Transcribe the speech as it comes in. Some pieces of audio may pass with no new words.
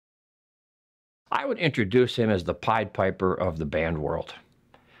I would introduce him as the Pied Piper of the band world.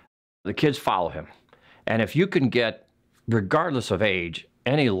 The kids follow him. And if you can get, regardless of age,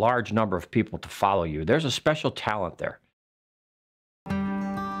 any large number of people to follow you, there's a special talent there.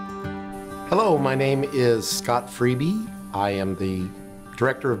 Hello, my name is Scott Freeby. I am the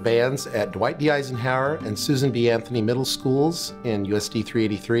Director of Bands at Dwight D. Eisenhower and Susan B. Anthony Middle Schools in USD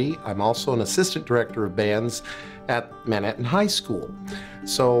 383. I'm also an Assistant Director of Bands at Manhattan High School.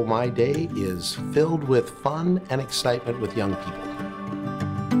 So my day is filled with fun and excitement with young people.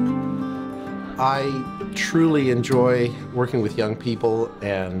 I truly enjoy working with young people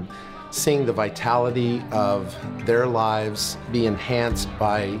and seeing the vitality of their lives be enhanced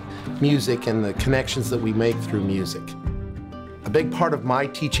by music and the connections that we make through music. A big part of my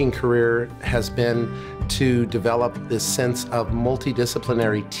teaching career has been to develop this sense of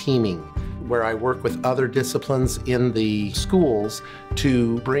multidisciplinary teaming, where I work with other disciplines in the schools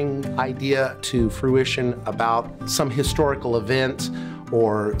to bring idea to fruition about some historical event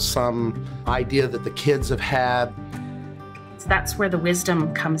or some idea that the kids have had. That's where the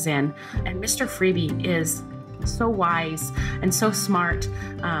wisdom comes in. And Mr. Freeby is so wise and so smart.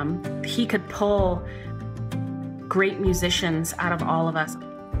 He could pull great musicians out of all of us.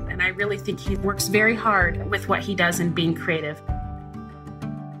 And I really think he works very hard with what he does in being creative.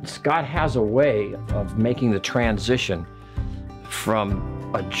 Scott has a way of making the transition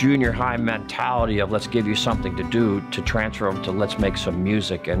from a junior high mentality of let's give you something to do to transfer them to let's make some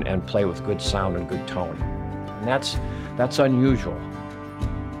music and play with good sound and good tone. And that's unusual.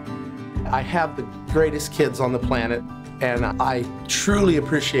 I have the greatest kids on the planet, and I truly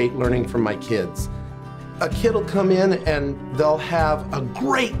appreciate learning from my kids. A kid will come in and they'll have a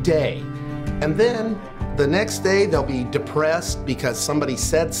great day, and then the next day they'll be depressed because somebody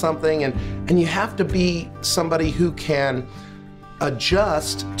said something, and you have to be somebody who can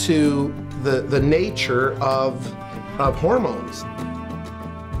adjust to the nature of hormones.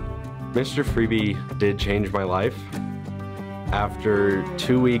 Mr. Freeby did change my life. After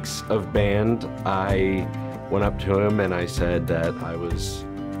 2 weeks of band, I went up to him and I said that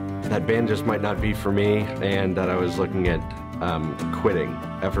that band just might not be for me and that I was looking at quitting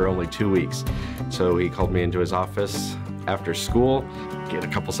after only 2 weeks. So he called me into his office after school. A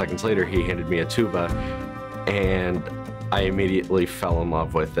couple seconds later, he handed me a tuba and I immediately fell in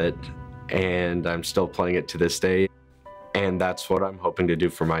love with it, and I'm still playing it to this day. And that's what I'm hoping to do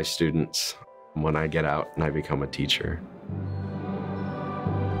for my students when I get out and I become a teacher.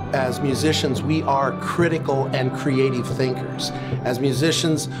 As musicians, we are critical and creative thinkers. As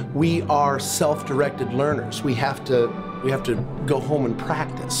musicians, we are self-directed learners. We have to go home and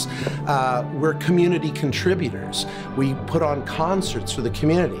practice. We're community contributors. We put on concerts for the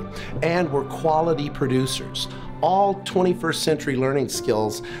community, and we're quality producers. All 21st century learning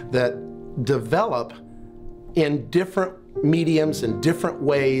skills that develop in different mediums and different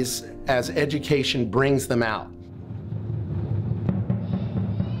ways as education brings them out.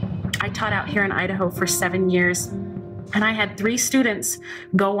 I taught out here in Idaho for 7 years, and I had 3 students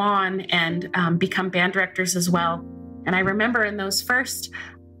go on and become band directors as well. And I remember in those first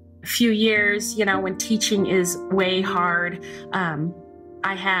few years, you know, when teaching is way hard,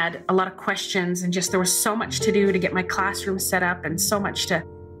 I had a lot of questions, and just there was so much to do to get my classroom set up and so much to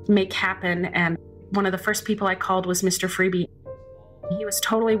make happen. And one of the first people I called was Mr. Freeby. He was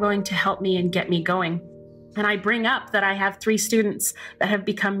totally willing to help me and get me going. And I bring up that I have 3 students that have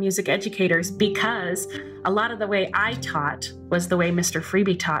become music educators because a lot of the way I taught was the way Mr.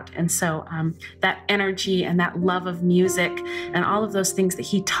 Freeby taught. And so that energy and that love of music and all of those things that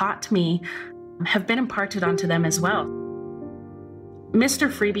he taught me have been imparted onto them as well. Mr.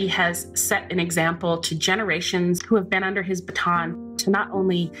 Freeby has set an example to generations who have been under his baton to not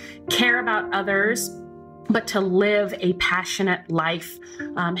only care about others, but to live a passionate life.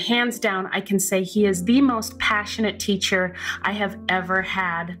 Hands down, I can say he is the most passionate teacher I have ever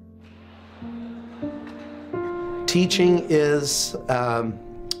had. Teaching is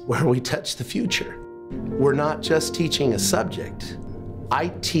where we touch the future. We're not just teaching a subject. I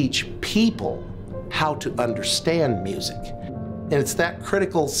teach people how to understand music. And it's that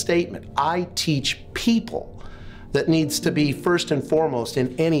critical statement, I teach people, that needs to be first and foremost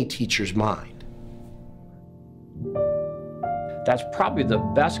in any teacher's mind. That's probably the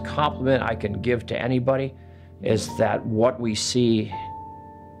best compliment I can give to anybody, is that what we see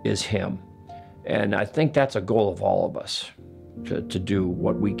is him. And I think that's a goal of all of us, to do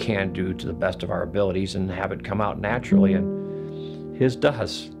what we can do to the best of our abilities and have it come out naturally, and his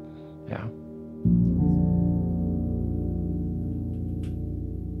does, yeah.